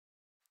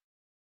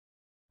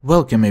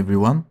Welcome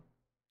everyone!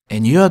 A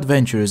new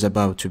adventure is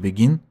about to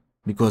begin,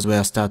 because we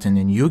are starting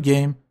a new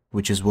game,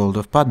 which is World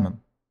of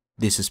Padman.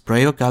 This is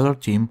Spray Your Color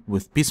team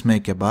with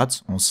Peacemaker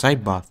bots on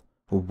Cyb Bath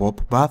or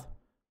Warp Bath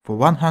for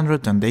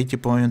 180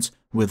 points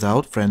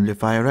without friendly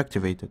fire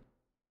activated.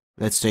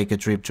 Let's take a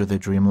trip to the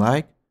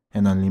dreamlike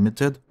and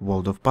unlimited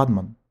World of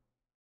Padman.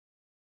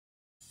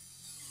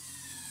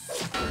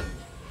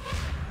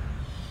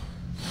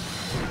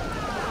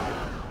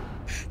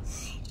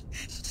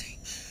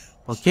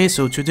 Okay,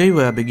 so today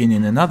we are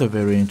beginning another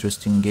very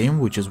interesting game,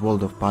 which is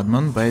World of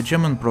Padman by a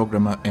German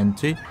programmer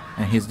Enti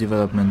and his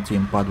development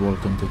team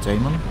Padworld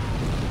Entertainment.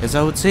 As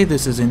I would say,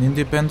 this is an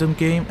independent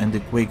game and a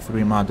Quake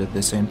 3 mod at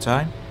the same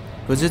time,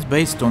 because it's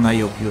based on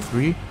IOQ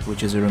 3,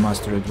 which is a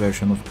remastered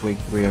version of Quake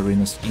 3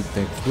 Arena's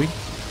Tech 3,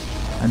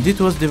 and it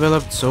was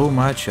developed so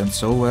much and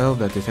so well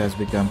that it has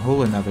become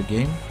whole another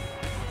game,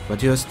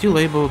 but you are still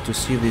able to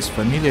see these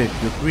familiar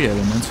Q3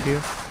 elements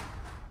here.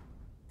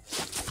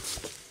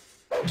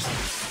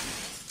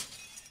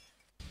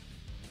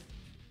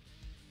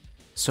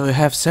 So you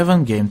have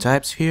 7 game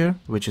types here,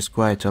 which is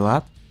quite a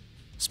lot: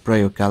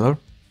 Spray Your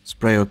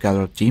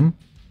Color Team,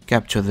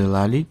 Capture the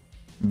Lolly,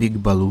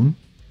 Big Balloon,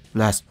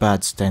 Last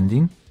Pad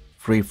Standing,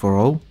 Free for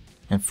All,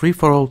 and Free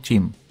for All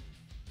Team.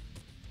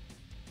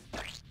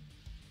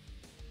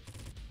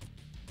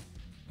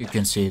 You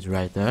can see it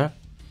right there.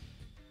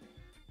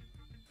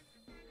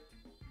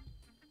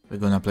 We're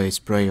gonna play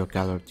Spray Your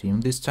Color Team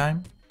this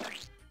time.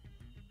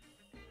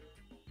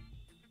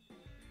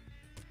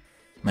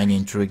 Many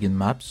intriguing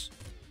maps.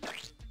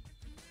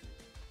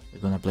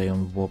 We're gonna play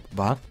on Warp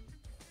Bath.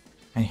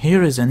 And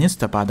here is an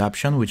Instapad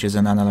option, which is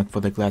an analog for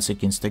the classic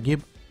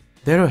Instagib.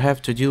 There you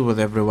have to deal with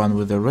everyone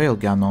with a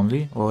railgun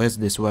only, or as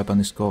this weapon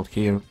is called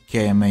here,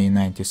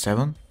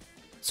 KMA-97.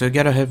 So you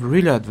gotta have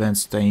really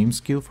advanced aim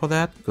skill for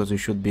that, because you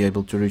should be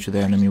able to reach the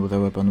enemy with a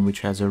weapon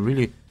which has a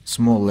really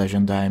small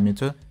lesion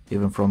diameter,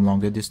 even from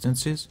longer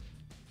distances.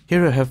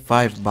 Here you have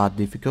 5 bot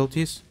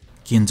difficulties: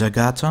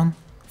 Kindergarten,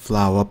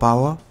 Flower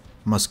Power,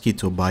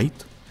 Mosquito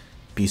Bite,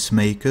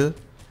 Peacemaker,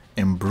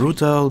 and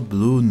Brutal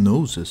Blue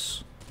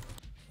Noses.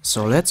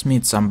 So let's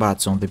meet some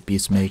bots on the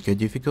Peacemaker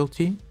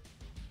difficulty,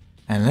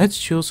 and let's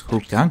choose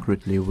who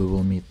concretely we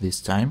will meet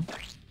this time.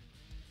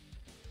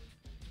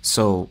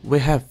 So we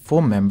have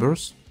 4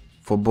 members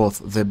for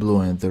both the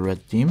blue and the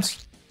red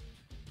teams,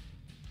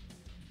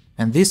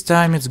 and this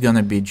time it's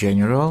gonna be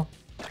General,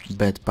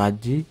 Bad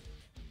Paddy,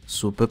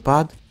 Super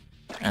Pad,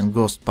 and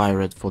Ghost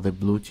Pirate for the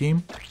blue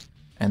team,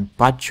 and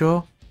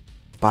Pacho,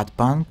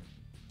 Padpunk,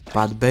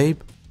 Padbabe,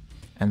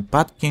 and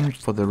Pad King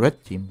for the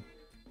red team.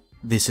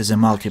 This is a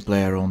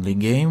multiplayer only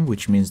game,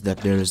 which means that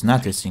there is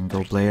not a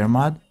single player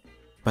mod,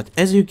 but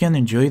as you can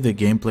enjoy the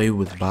gameplay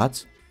with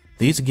bots,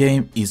 this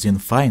game is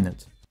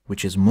infinite,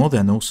 which is more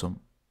than awesome.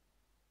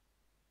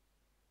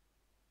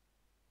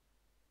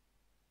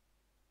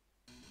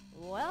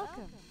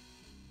 Welcome.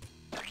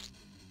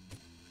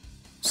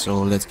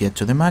 So let's get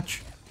to the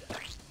match.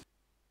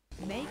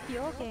 Make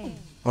your game.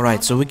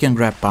 Alright, so we can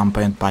grab Pump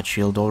and Pad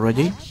Shield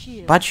already.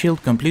 Pad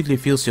Shield completely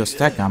fills your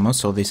stack ammo,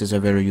 so this is a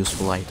very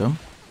useful item.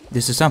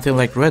 This is something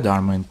like red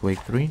armor in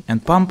Quake 3,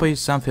 and Pump is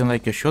something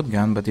like a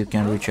shotgun, but it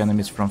can reach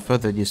enemies from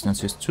further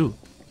distances too.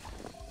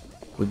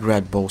 We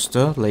grab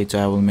Bolster, later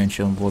I will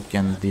mention what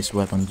can this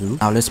weapon do.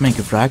 Now let's make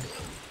a frag,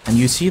 and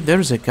you see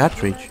there's a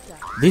cartridge.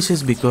 This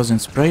is because in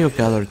Spray Your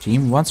Color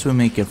team, once we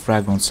make a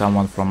frag on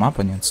someone from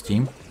opponent's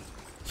team,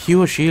 he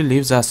or she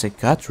leaves us a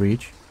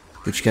cartridge,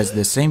 which has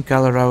the same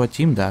color our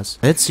team does.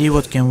 Let's see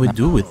what can we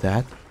do with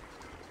that.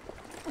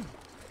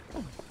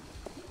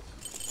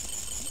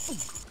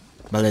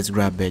 But let's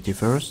grab Betty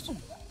first.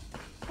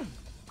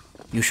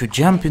 You should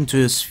jump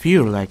into a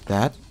sphere like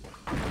that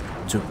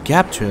to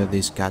capture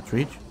this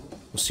cartridge,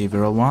 or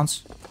several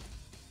ones.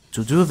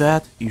 To do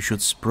that, you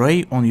should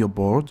spray on your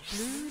board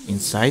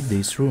inside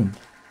this room.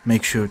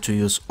 Make sure to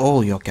use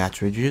all your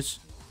cartridges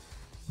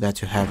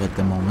that you have at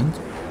the moment.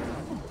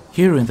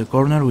 Here in the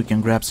corner we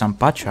can grab some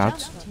pad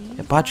shards.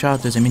 A pad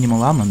shard is a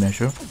minimal armor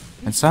measure,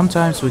 and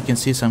sometimes we can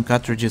see some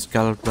cartridges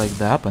colored like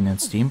the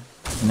opponent's team,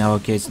 in our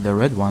case the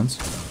red ones.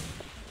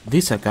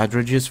 These are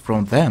cartridges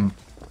from them,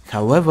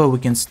 however we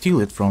can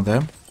steal it from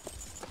them,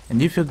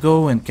 and if you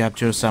go and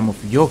capture some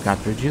of your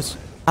cartridges,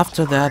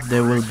 after that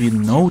there will be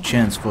no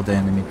chance for the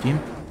enemy team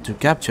to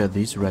capture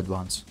these red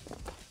ones.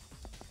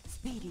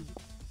 Speedy.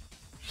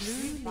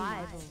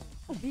 Survival.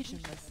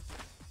 Visionless.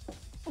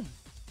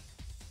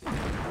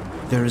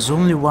 There is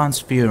only one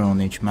sphere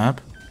on each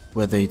map,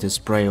 whether it is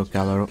Spray Your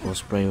Color or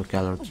Spray Your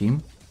Color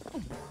team.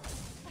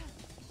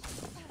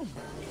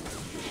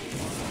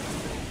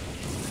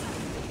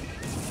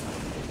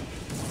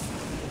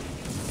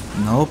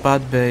 No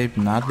Pad Babe,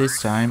 not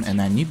this time,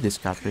 and I need this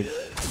cartridge.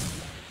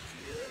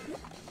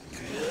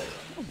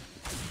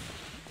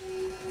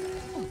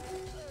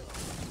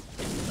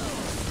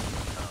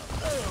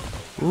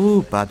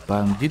 Ooh,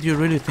 Padman, did you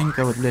really think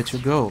I would let you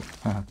go?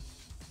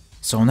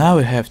 So now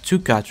we have 2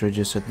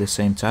 cartridges at the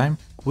same time,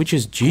 which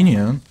is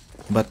genuine,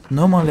 but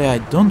normally I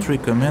don't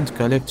recommend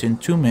collecting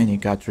too many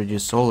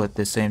cartridges all at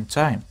the same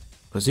time,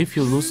 Cause if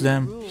you lose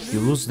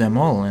them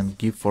all and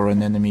give for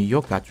an enemy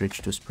your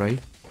cartridge to spray.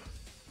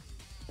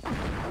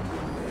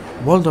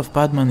 World of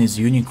Padman is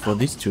unique for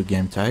these two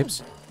game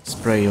types,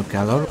 Spray Your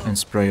Color and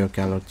Spray Your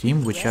Color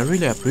Team, which I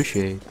really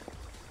appreciate.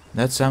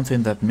 That's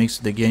something that makes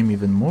the game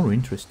even more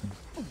interesting.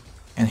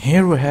 And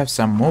here we have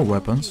some more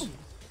weapons.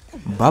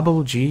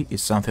 Bubble G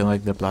is something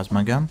like the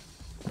plasma gun,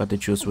 but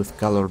it's used with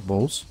colored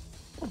balls.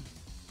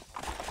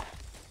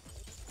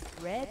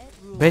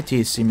 Betty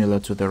is similar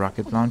to the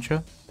rocket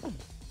launcher.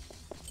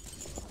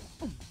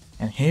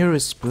 And here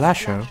is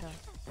Splasher,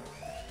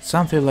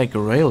 something like a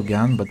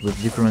railgun but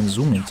with different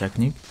zooming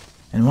technique.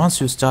 And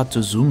once you start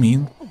to zoom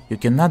in, you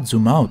cannot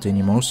zoom out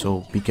anymore,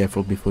 so be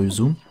careful before you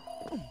zoom.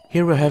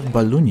 Here we have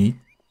Balloony,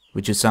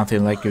 which is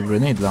something like a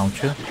grenade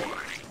launcher,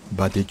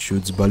 but it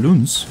shoots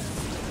balloons.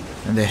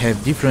 And they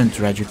have different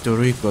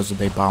trajectory because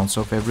they bounce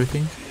off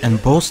everything.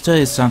 And Bolster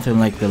is something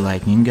like the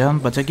lightning gun,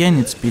 but again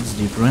it speeds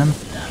different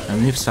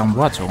and leaves some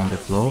water on the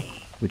floor,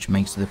 which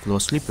makes the floor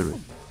slippery.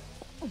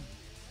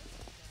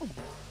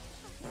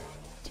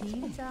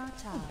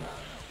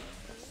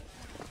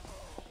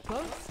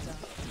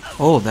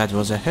 Oh, that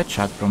was a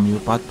headshot from you,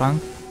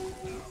 Padman.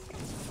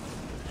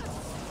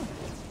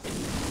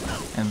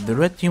 And the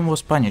red team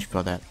was punished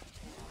for that.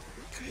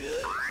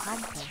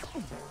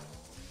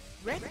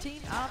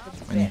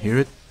 When you hear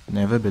it,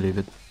 never believe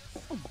it.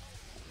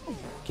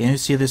 Can you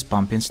see this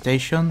pumping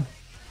station?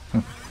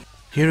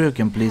 Here you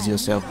can please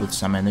yourself with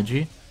some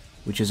energy,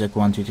 which is a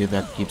quantity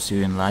that keeps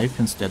you in life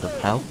instead of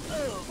health.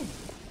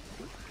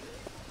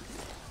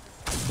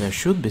 There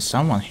should be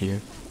someone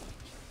here.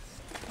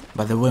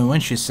 By the way,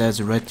 when she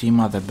says red team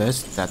are the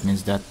best, that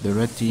means that the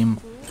red team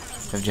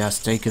have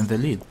just taken the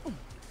lead.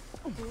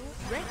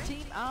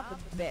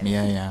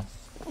 Yeah.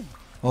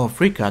 Oh,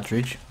 free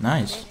cartridge,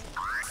 nice.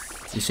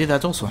 You see,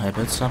 that also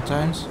happens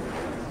sometimes.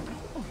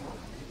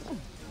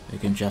 You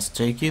can just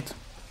take it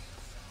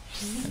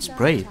and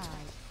spray it.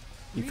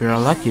 If you are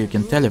lucky, you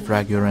can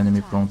telefrag your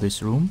enemy from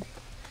this room.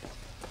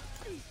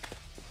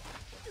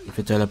 If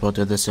you teleport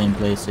to the same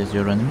place as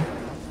your enemy.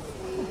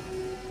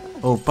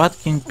 Oh, Pat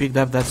King picked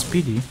up that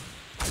speedy.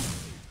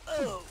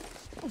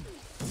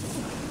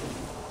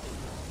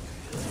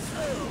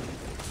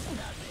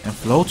 And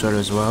Floater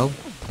as well.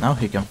 Now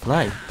he can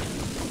fly.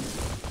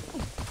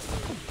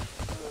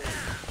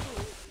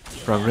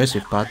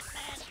 Progressive Pat.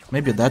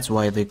 Maybe that's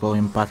why they call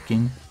him Pat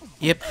King.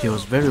 Yep, he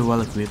was very well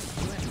equipped.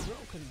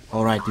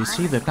 Alright, you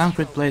see, the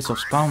concrete place of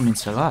spawn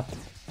means a lot.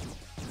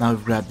 Now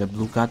we've got the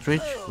blue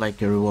cartridge, like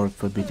a reward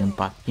for beating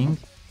Pat King.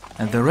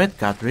 And the red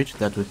cartridge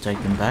that we've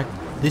taken back.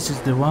 This is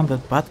the one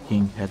that Pat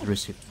King had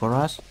received for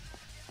us.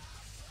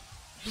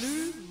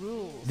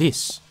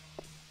 This.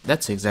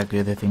 That's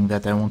exactly the thing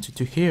that I wanted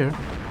to hear.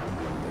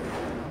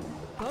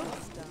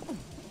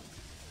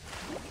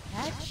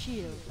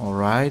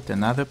 Alright,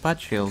 another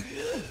patch shield.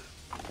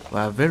 We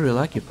are very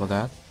lucky for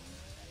that.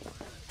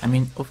 I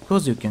mean, of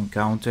course you can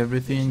count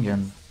everything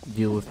and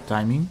deal with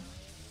timing.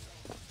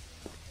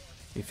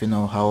 If you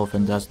know how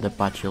often does the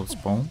patch shield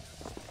spawn.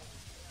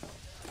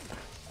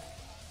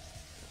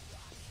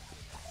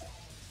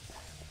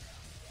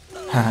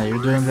 Haha,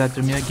 you're doing that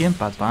to me again,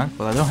 Padman.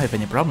 Well, I don't have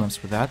any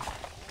problems with that.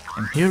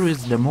 And here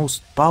is the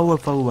most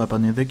powerful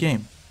weapon in the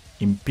game.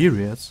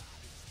 Imperious.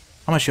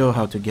 I'ma show you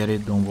how to get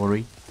it, don't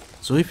worry.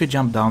 So if you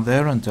jump down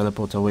there and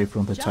teleport away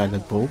from the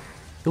toilet bowl,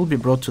 you'll be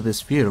brought to the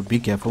sphere, be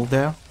careful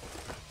there.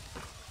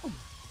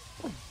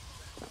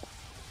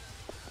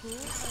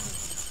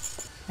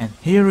 And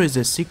here is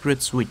a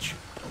secret switch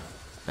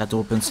that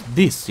opens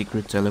this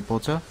secret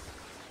teleporter.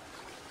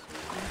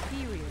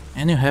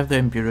 And you have the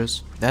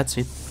Imperious, that's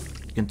it.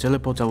 You can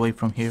teleport away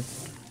from here.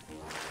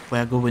 We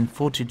are going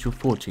 40 to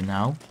 40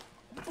 now.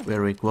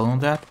 We're equal on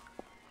that.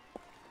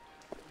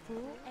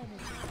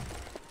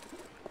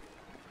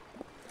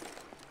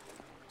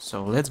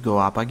 So let's go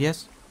up, I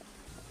guess.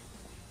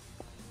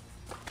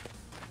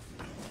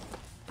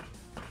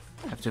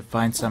 Have to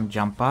find some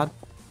jump pad.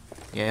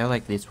 Yeah,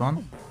 like this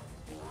one.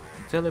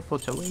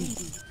 Teleport away.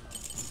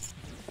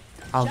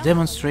 I'll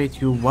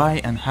demonstrate you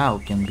why and how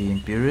can be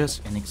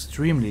Imperious an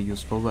extremely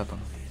useful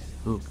weapon.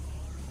 Look.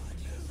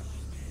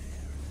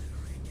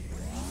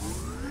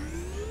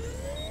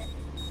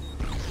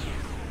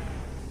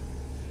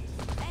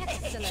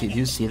 Did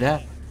you see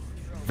that?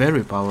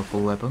 Very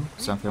powerful weapon,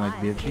 something like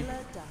BFG.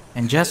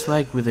 And just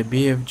like with the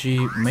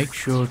BFG, make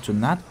sure to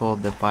not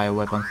hold the fire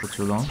weapon for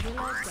too long,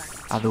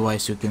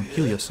 otherwise you can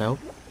kill yourself.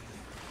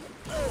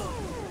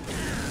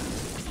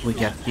 We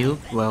got killed,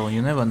 well,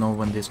 you never know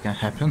when this can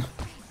happen.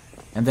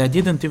 And I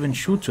didn't even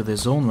shoot to the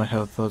zone where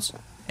I thought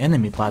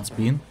enemy pads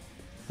been.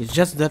 It's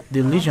just that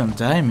the lesion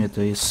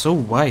diameter is so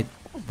wide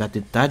that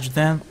it touched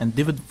them and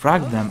didn't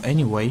frag them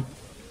anyway,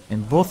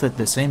 and both at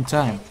the same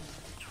time.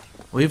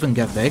 We even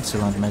got the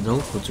excellent medal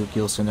for 2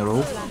 kills in a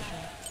row.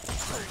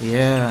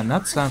 Yeah,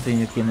 not something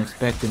you can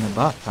expect in a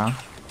bath, huh?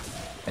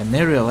 An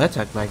aerial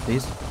attack like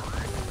this.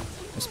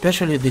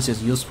 Especially this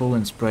is useful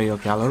in spray or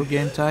color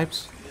game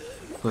types,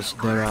 because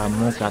there are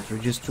more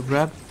cartridges to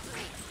grab.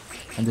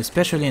 And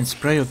especially in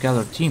spray or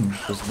color team,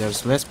 because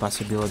there's less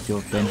possibility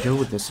of danger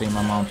with the same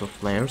amount of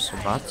players or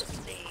bots.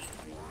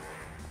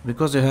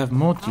 Because you have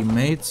more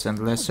teammates and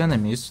less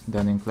enemies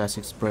than in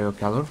classic spray or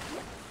color,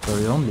 where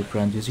your only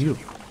friend is you.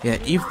 Yeah,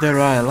 if there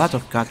are a lot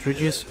of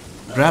cartridges,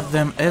 grab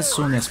them as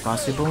soon as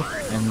possible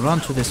and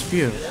run to the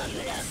sphere.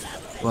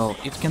 Well,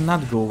 it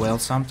cannot go well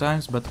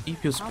sometimes, but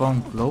if you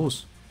spawn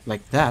close,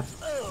 like that,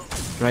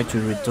 try to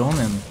return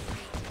and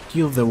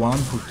kill the one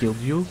who killed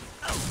you,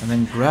 and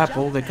then grab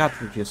all the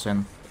cartridges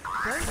and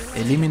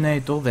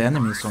eliminate all the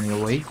enemies on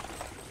your way. You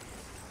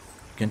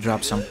can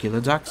drop some killer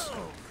ducks,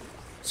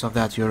 so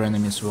that your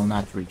enemies will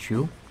not reach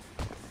you,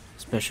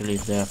 especially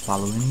if they are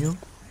following you.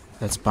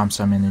 Let's pump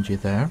some energy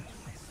there.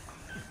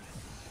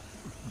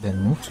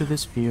 Then move to the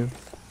sphere,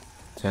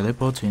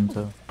 teleport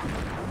into,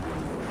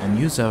 and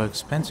use our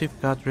expensive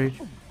cartridge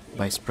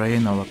by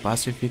spraying our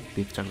Pacific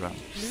pictogram.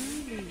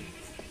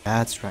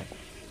 That's right.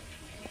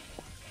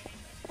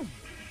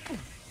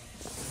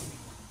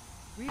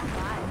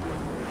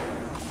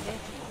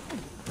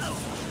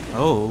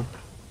 Oh,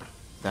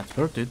 that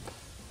hurt it.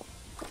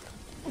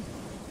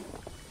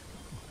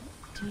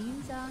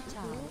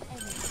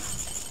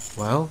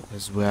 Well,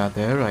 as we are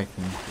there, I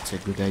think it's a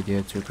good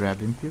idea to grab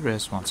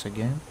Imperius once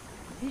again.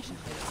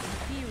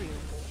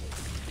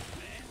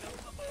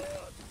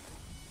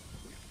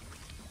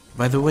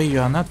 By the way, you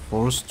are not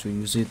forced to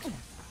use it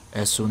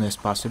as soon as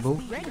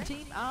possible,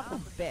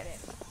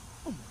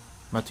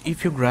 but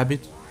if you grab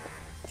it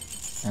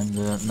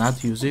and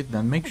not use it,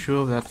 then make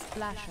sure that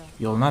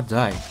you'll not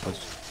die, because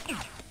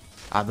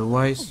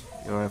otherwise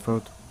your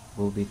effort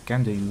will be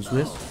kinda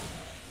useless.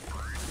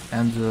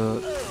 And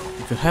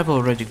if you have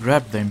already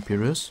grabbed the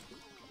Imperius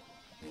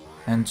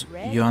and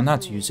you are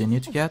not using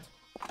it yet,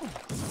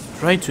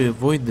 try to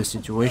avoid the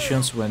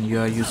situations when you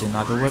are using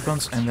other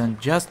weapons and then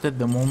just at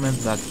the moment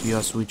that you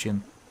are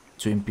switching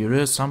to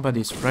Imperius, somebody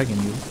is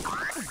fragging you.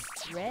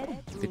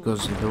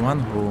 Because the one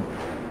who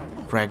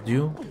fragged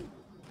you,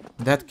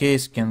 in that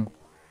case, can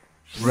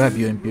grab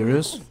your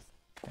Imperius,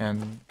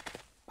 and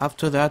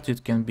after that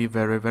it can be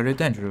very, very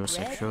dangerous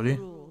actually.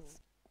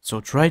 So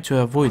try to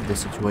avoid the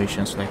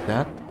situations like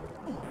that.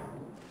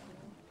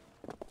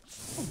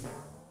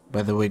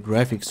 By the way,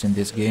 graphics in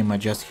this game are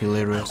just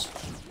hilarious.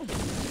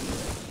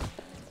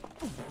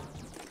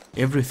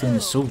 Everything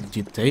is so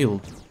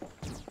detailed.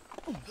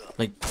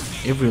 Like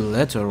every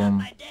letter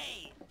on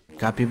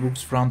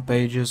copybooks front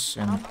pages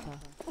and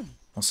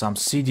on some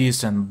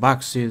CDs and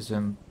boxes,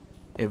 and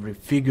every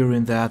figure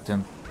in that,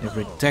 and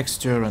every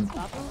texture, and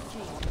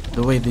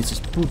the way this is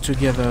put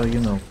together, you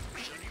know.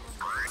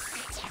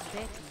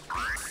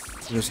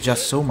 There's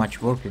just so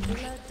much work in it.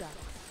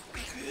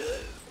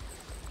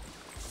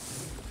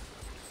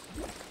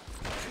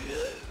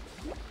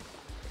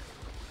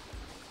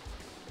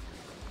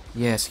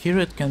 Yes, here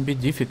it can be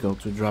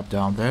difficult to drop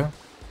down there,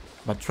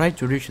 but try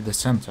to reach the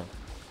center,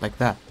 like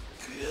that.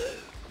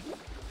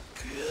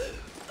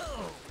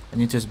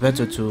 And it is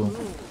better to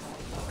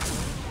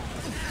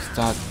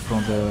start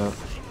from the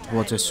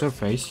water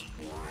surface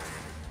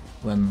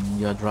when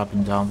you are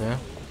dropping down there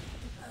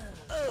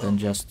than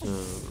just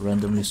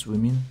randomly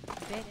swimming,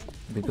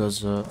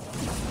 because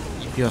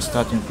if you are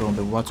starting from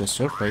the water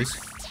surface,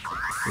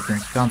 you can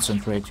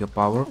concentrate your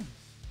power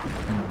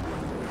and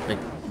like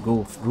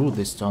go through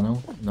this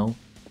tunnel,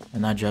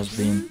 and not just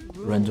being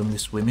randomly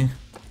swimming.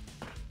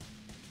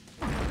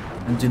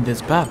 And in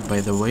this bath,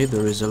 by the way,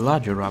 there is a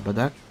larger rubber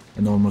duck,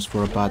 enormous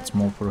for a bat,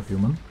 small for a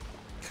human,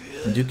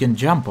 and you can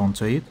jump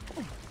onto it,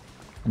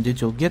 and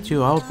it will get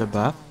you out the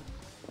bath,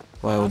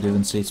 or I would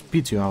even say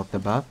spit you out the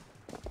bath,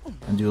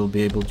 and you will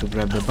be able to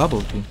grab the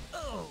bubble key.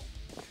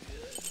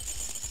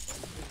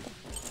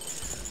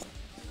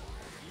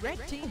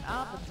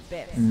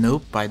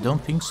 Nope, I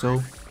don't think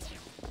so.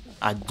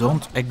 I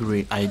don't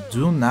agree. I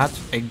do not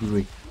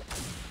agree.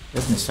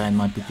 Let me sign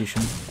my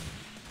petition.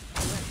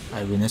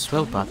 I win as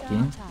well, Path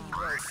King.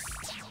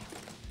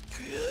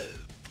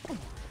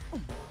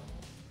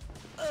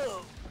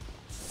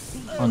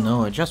 Oh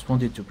no, I just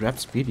wanted to grab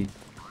Speedy.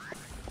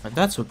 But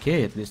that's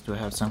okay, at least we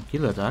have some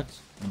killer ducks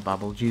and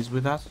bubble G's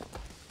with us.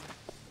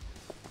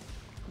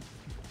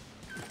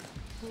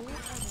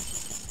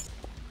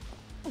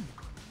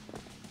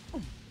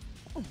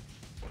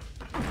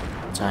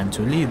 Time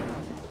to leave.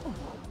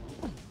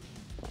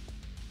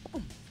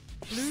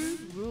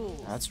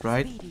 That's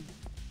right.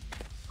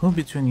 Who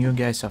between you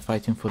guys are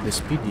fighting for the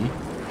Speedy?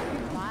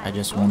 I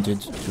just wanted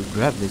to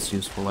grab this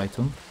useful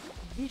item.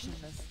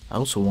 I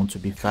also want to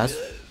be fast.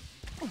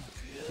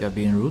 You're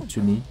being rude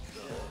to me.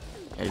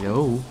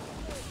 Hello?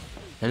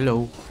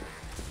 Hello?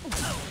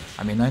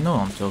 I mean, I know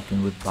I'm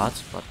talking with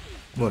bots, but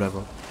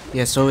whatever.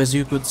 Yeah, so as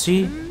you could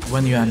see,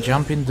 when you are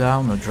jumping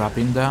down or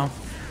dropping down,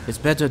 it's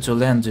better to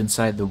land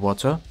inside the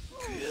water,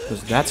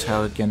 because that's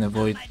how you can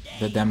avoid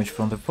the damage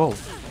from the fall.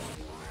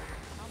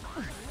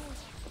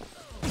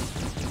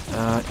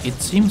 It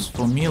seems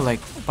for me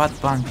like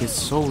Padman is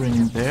soaring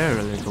in the air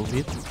a little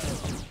bit.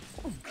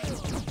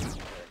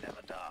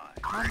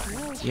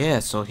 Yeah,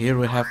 so here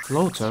we have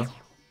Floater.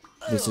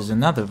 This is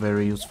another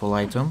very useful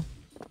item.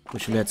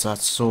 which lets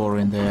us soar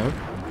in the air.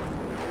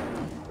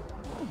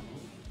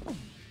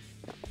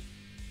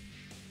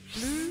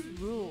 Blue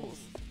rules.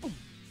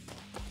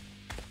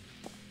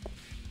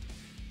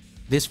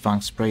 This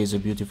funk spray is a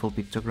beautiful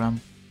pictogram.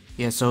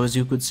 Yeah, so as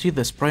you could see,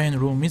 the spraying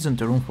room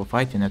isn't a room for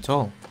fighting at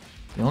all.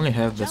 You only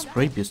have the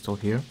spray pistol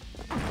here,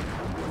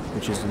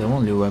 which is the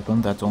only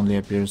weapon that only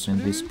appears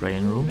in these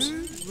spraying rooms.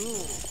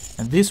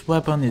 And this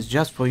weapon is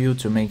just for you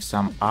to make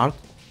some art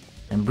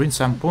and bring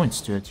some points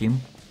to your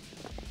team.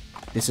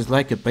 This is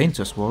like a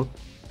painter's work.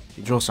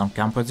 You draw some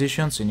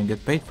compositions and you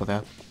get paid for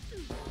that.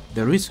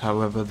 There is,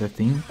 however, the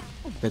thing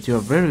that you are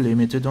very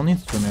limited on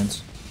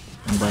instruments.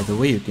 And by the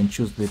way, you can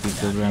choose the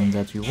pictogram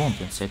that you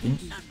want in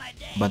settings.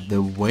 But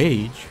the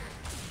wage...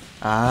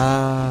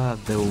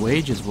 the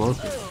wage is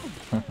worth it.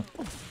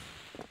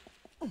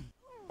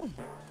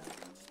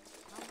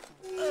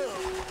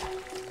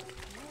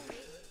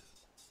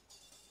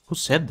 Who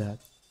said that?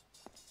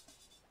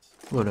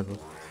 Whatever.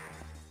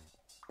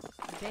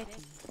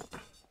 Betty.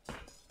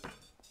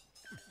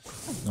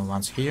 No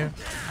one's here.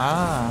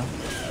 Ah.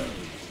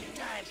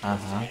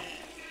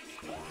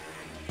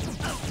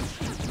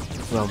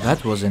 Well,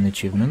 that was an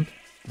achievement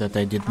that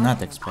I did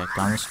not expect,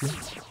 honestly.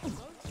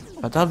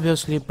 But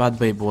obviously,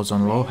 Padman was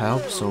on low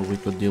health, so we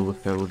could deal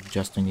with her with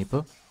just a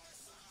nipper.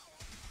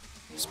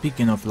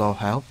 Speaking of low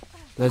health,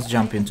 let's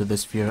jump into the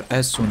sphere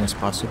as soon as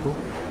possible.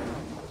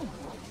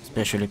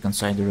 Especially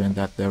considering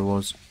that there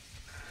was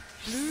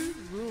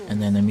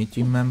an enemy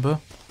team member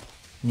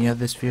near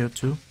the sphere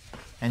too.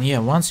 And yeah,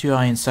 once you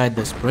are inside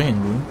the spraying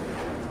room,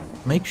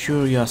 make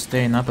sure you are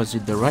staying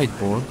opposite the right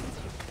board,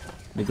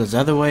 because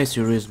otherwise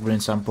you risk bringing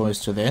some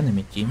points to the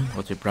enemy team,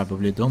 what you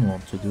probably don't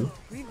want to do.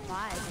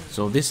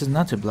 So this is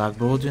not a black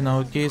board in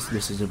our case,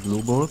 this is a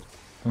blue board.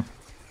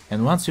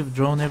 And once you've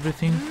drawn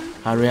everything,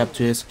 hurry up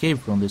to escape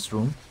from this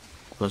room,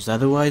 because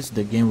otherwise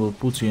the game will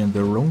put you in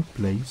the wrong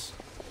place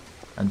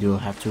and you'll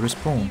have to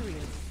respawn.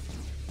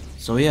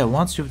 So yeah,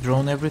 once you've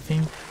drawn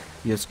everything,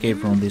 you escape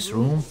from this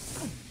room,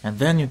 and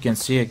then you can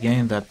see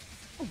again that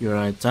you're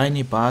a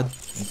tiny pod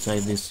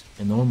inside this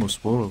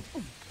enormous world.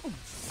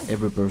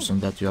 Every person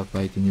that you are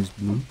fighting is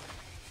blue.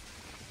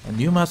 And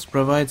you must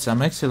provide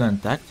some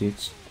excellent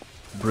tactics,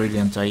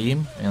 brilliant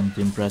aim and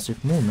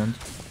impressive movement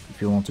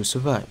if you want to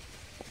survive.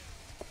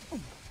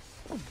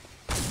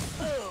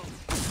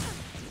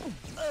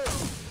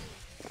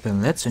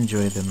 Then let's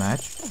enjoy the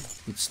match,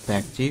 its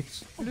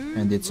tactics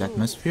and its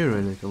atmosphere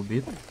a little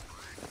bit.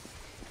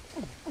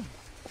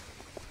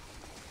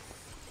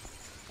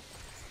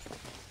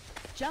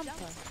 Jumper.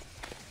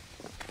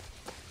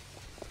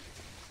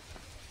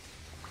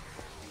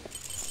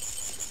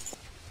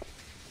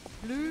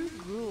 Blue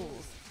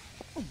rules.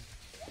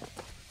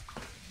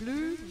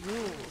 Blue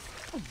rules.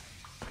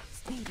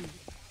 Speedy.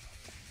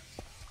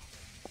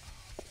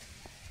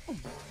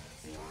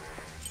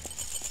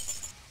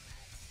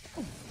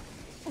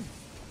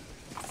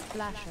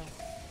 Splasher.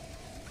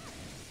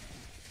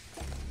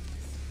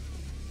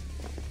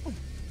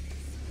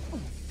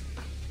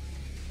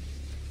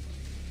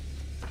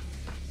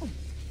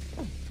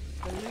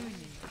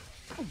 Ballooning.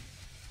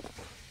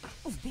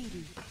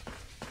 Speedy.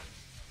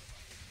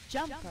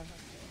 Jumper.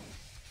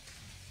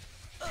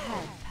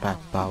 Pad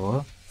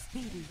power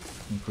Speedy.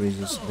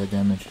 increases the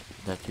damage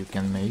that you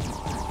can make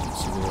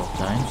several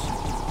times.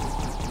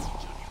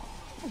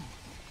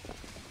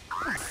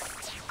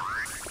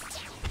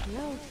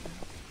 Low.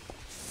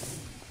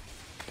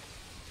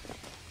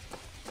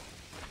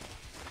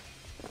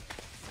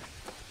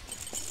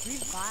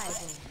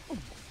 Revival.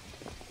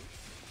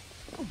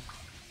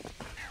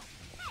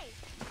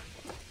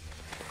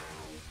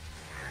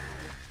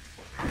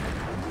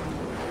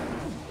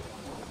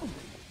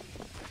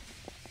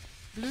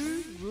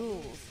 Blue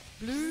rules.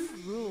 Blue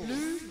rules.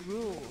 Blue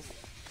rules.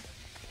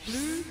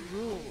 Blue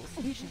rules.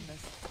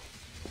 Visionless.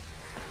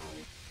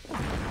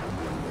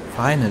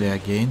 Finally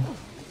again,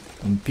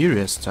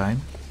 Imperious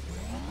time.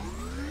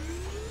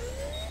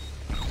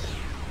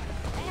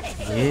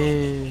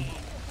 Yeah.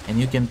 And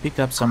you can pick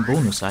up some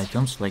bonus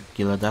items like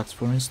killer ducks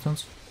for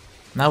instance.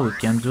 Now we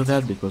can't do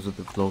that because of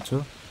the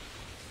floater.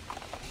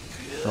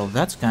 Well,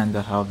 that's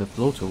kinda how the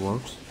floater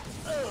works.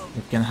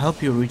 It can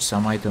help you reach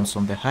some items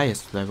on the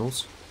highest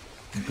levels,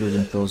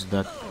 including those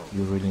that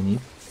you really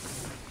need.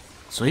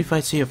 So if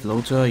I see a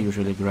floater, I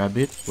usually grab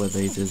it, whether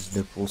it is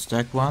the full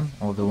stack one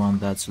or the one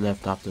that's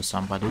left after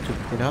somebody to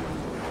pick it up.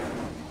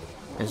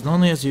 As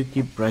long as you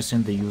keep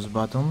pressing the use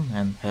button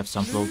and have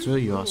some floater,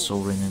 you are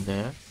soaring in the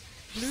air.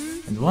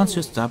 And once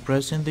you stop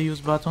pressing the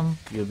use button,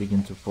 you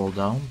begin to fall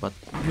down, but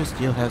if you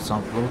still have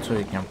some floater,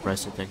 you can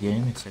press it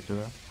again,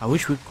 etc. I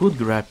wish we could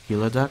grab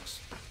killer ducks,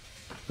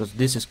 because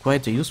this is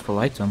quite a useful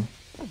item.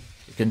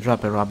 You can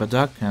drop a rubber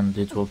duck and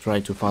it will try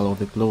to follow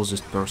the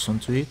closest person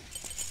to it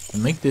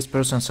and make this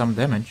person some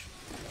damage.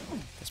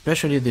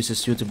 Especially this is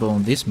suitable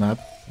on this map,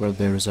 where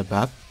there is a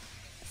bath.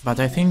 But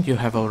I think you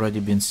have already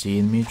been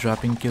seeing me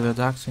dropping killer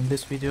ducks in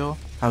this video.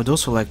 I would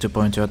also like to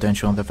point your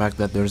attention on the fact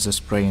that there is a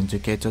spray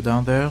indicator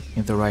down there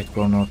in the right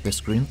corner of the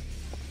screen.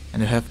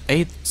 And you have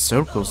 8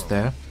 circles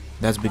there,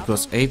 That's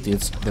because 8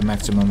 is the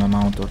maximum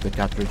amount of the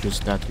cartridges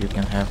that you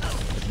can have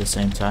at the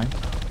same time.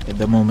 At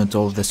the moment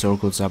all of the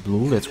circles are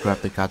blue, let's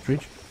grab the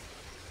cartridge.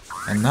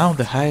 And now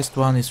the highest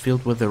one is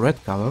filled with the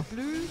red color.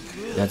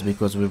 That's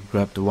because we've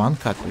grabbed one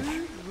cartridge.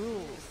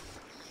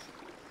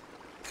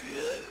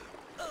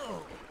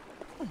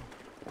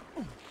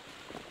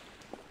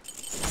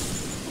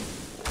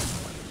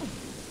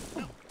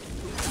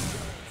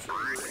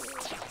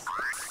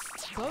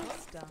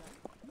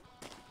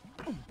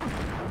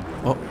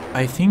 Oh,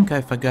 I think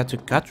I forgot a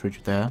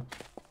cartridge there.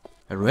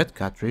 A red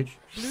cartridge.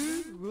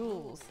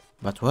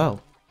 But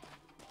well,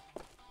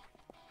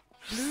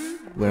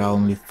 we're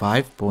only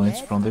 5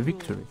 points from the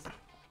victory.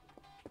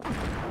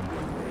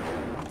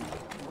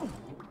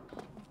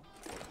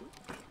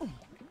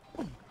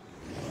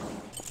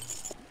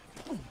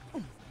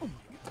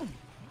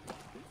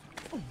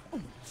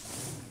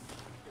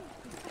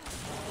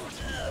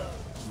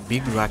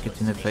 Big racket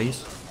in the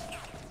face,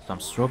 some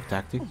stroke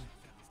tactics.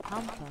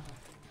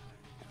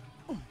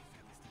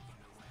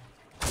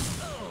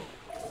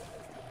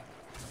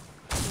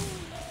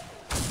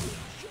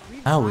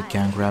 Now we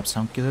can grab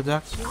some killer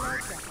ducks.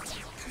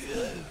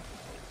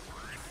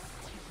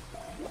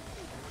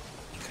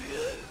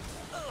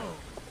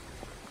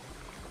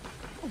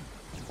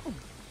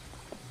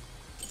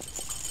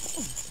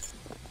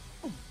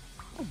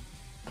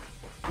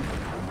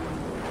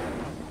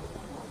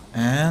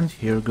 And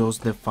here goes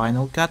the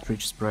final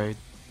cartridge sprayed.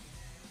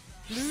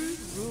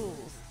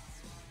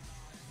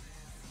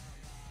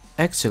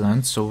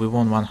 Excellent, so we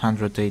won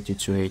 180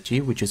 to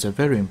 80, which is a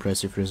very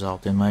impressive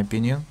result in my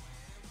opinion.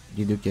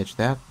 Did you catch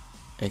that?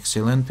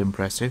 Excellent,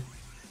 impressive.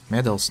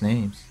 Medals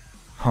names.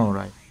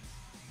 Alright.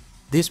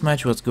 This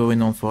match was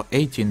going on for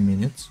 18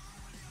 minutes.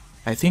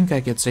 I think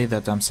I can say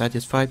that I'm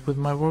satisfied with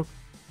my work.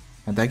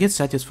 And I get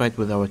satisfied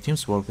with our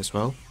team's work as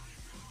well,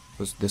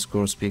 because the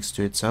score speaks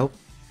to itself.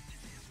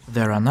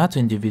 There are not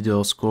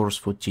individual scores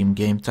for team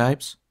game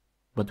types,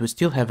 but we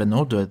still have an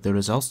order at the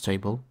results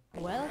table.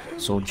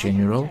 So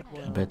General,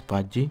 Bad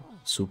Paddy,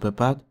 Super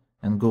Pad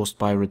and Ghost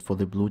Pirate for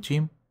the blue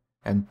team,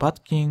 and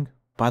Pad King,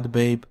 Pad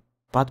Babe,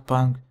 Pad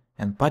Punk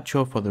and Pad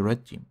Cho for the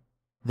red team.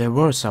 There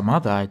were some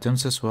other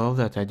items as well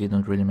that I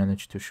didn't really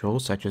manage to show,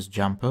 such as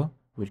Jumper,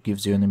 which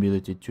gives you an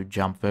ability to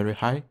jump very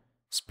high,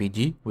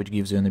 Speedy, which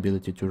gives you an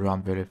ability to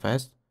run very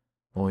fast,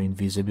 or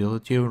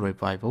Invisibility or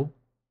Revival.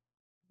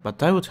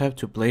 But I would have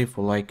to play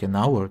for like an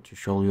hour to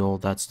show you all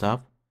that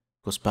stuff,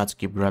 cause pads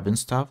keep grabbing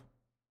stuff.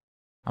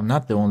 I'm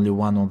not the only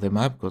one on the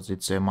map cause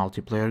it's a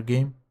multiplayer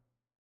game.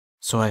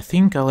 So I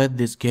think I'll add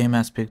these game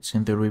aspects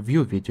in the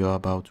review video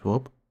about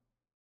WoP.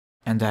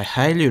 And I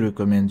highly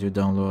recommend you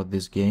download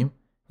this game,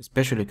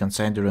 especially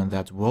considering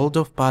that World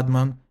of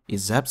Padman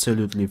is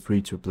absolutely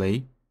free to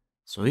play.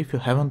 So if you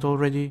haven't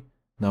already,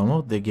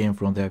 download the game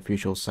from the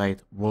official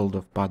site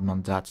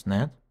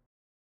worldofpadman.net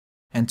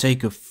and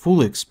take a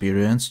full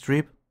experience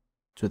trip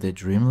to the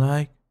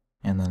dreamlike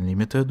and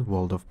unlimited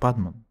world of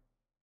Padman.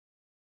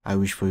 I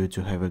wish for you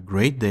to have a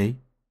great day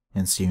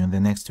and see you in the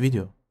next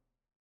video.